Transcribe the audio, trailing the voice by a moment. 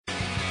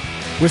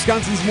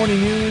Wisconsin's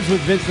Morning News with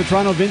Vince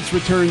Vitrano. Vince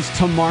returns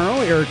tomorrow.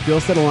 Eric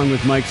Bilstead along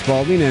with Mike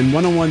Spalding. And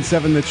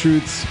 101.7 The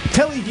Truth's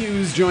Telly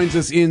Hughes joins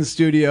us in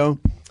studio.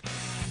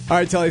 All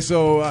right, Telly,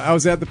 so I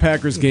was at the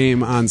Packers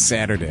game on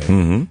Saturday.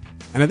 And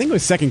I think it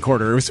was second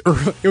quarter.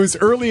 It was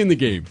early in the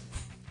game.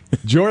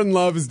 Jordan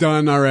Love is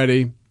done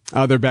already.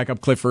 Their backup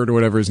Clifford or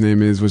whatever his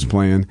name is was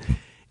playing.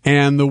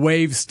 And the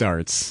wave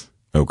starts.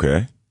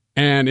 Okay.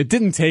 And it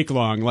didn't take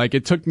long. Like,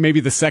 it took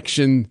maybe the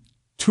section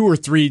 2 or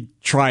 3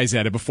 tries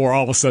at it before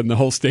all of a sudden the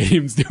whole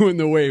stadium's doing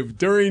the wave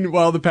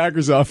while the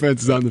Packers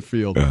offense is on the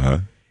field.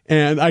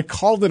 And I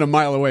called it a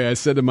mile away. I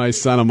said to my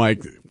son, I'm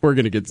like, we're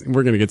gonna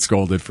get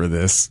scolded for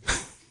this.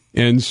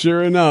 And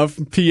sure enough,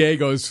 PA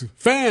goes,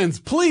 fans,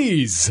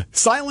 please,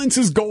 silence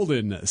is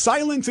golden.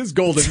 Silence is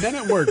golden. Then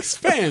it works.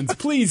 Fans,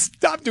 please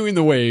stop doing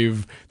the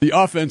wave. The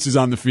offense is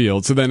on the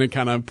field. So then it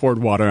kind of poured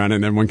water on it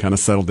and everyone kind of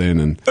settled in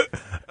and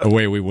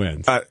away we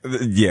went. I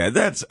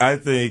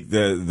think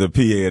the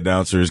PA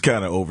announcer is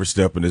kind of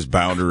overstepping his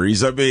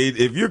boundaries. I mean,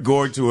 if you're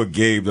going to a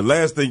game, the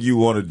last thing you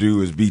want to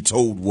do is be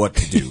told what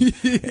to do.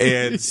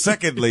 And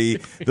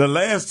secondly, the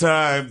last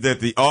time that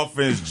the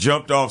offense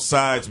jumped off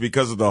sides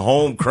because of the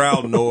home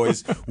crowd noise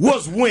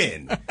was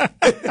when.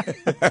 And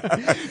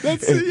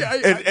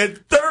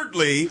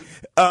thirdly,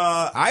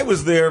 I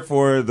was there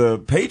for the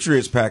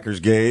Patriots-Packers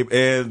game,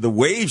 and the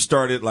wave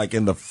started like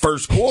in the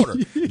first quarter.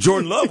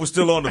 Jordan Love was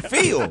still on the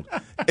field.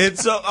 And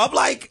so I'm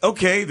like,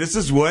 okay, this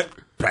is what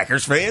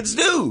Packers fans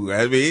do.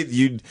 I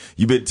mean,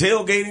 you've been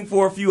tailgating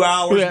for a few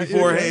hours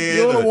beforehand.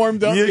 You're a little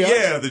warmed up.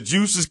 Yeah, the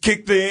juice is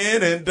kicked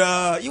in,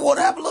 and you want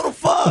to have a little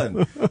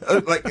fun.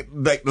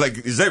 Like,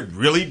 is that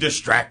really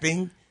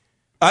distracting?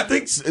 I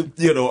think, a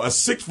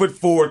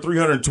 6'4",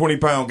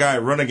 320-pound guy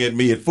running at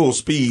me at full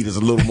speed is a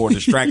little more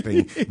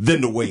distracting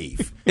than the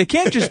wave. It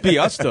can't just be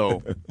us,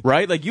 though,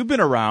 right? Like, you've been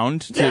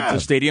around to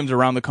stadiums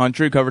around the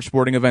country, covered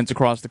sporting events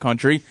across the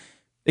country.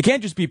 It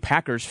can't just be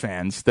Packers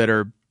fans that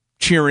are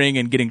cheering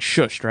and getting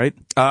shushed, right?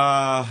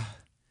 I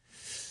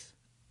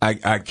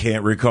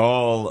can't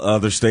recall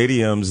other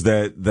stadiums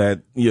that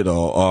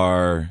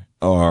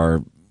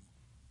are.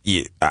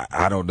 Yeah,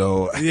 I don't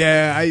know.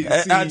 Yeah,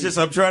 I'm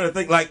trying to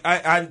think. Like,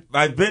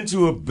 I've been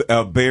to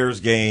a Bears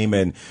game,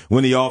 and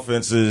when the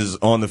offense is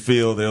on the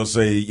field, they'll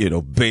say,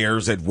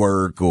 Bears at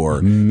work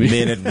or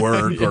men at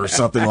work or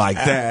something like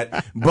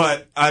that.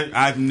 But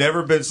I've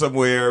never been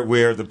somewhere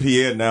where the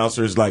PA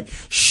announcer is like,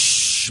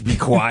 shh, be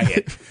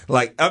quiet.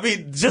 Like, I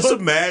mean, just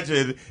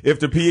imagine if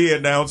the PA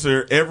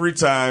announcer, every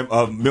time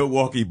a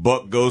Milwaukee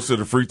Buck goes to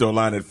the free throw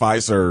line at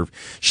Fiserv,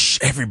 shh,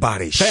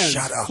 everybody, fans,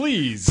 shut up.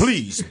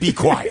 Please be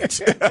quiet.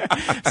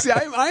 See,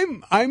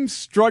 I'm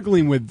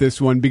struggling with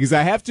this one because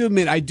I have to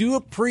admit, I do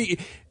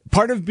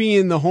part of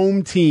being the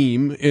home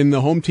team in the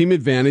home team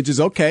advantage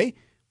is, okay,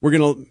 we're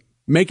going to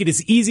make it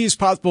as easy as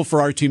possible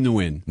for our team to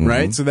win,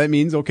 right? So that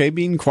means, okay,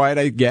 being quiet,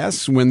 I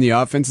guess, when the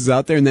offense is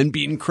out there and then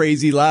being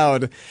crazy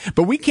loud.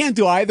 But we can't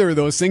do either of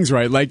those things,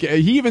 right? Like,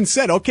 he even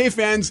said, okay,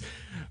 fans,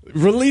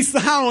 release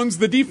the hounds.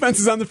 The defense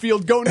is on the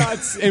field. Go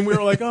nuts. And we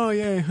were like, oh,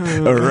 yeah.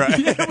 All right.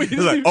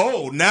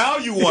 Yeah, now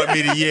you want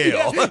me to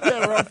yell.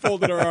 Yeah, we're all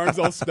folding our arms,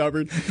 all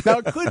stubborn. Now,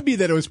 it could be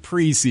that it was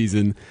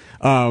preseason.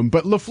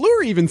 But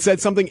LaFleur even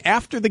said something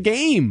after the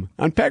game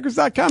on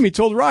Packers.com. He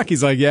told Rock,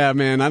 he's like, yeah,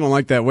 man, I don't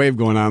like that wave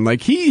going on.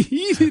 Like, he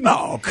didn't.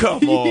 Oh,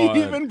 come on.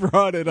 He even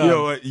brought it up. You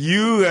know what?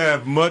 You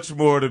have much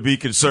more to be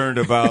concerned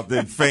about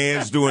than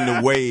fans doing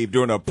the wave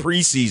during a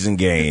preseason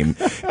game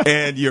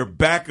and your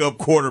backup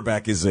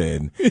quarterback is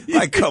in.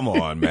 Like, come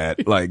on,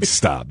 Matt. Like,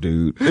 stop,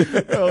 dude.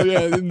 Oh,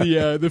 yeah, and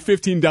the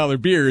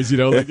 $15 beers,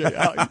 like,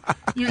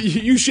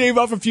 you shave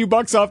off a few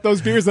bucks off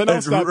those beers, then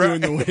I'll stop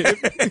doing the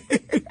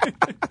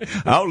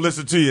wave. I'll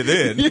listen to you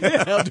then.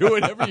 Yeah, I'll do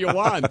whatever you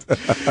want.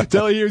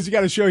 Telly Hughes, you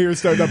got a show here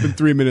starting up in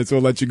 3 minutes.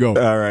 We'll let you go.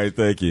 All right,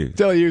 thank you.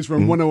 Telly Hughes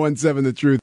from 101.7 The Truth.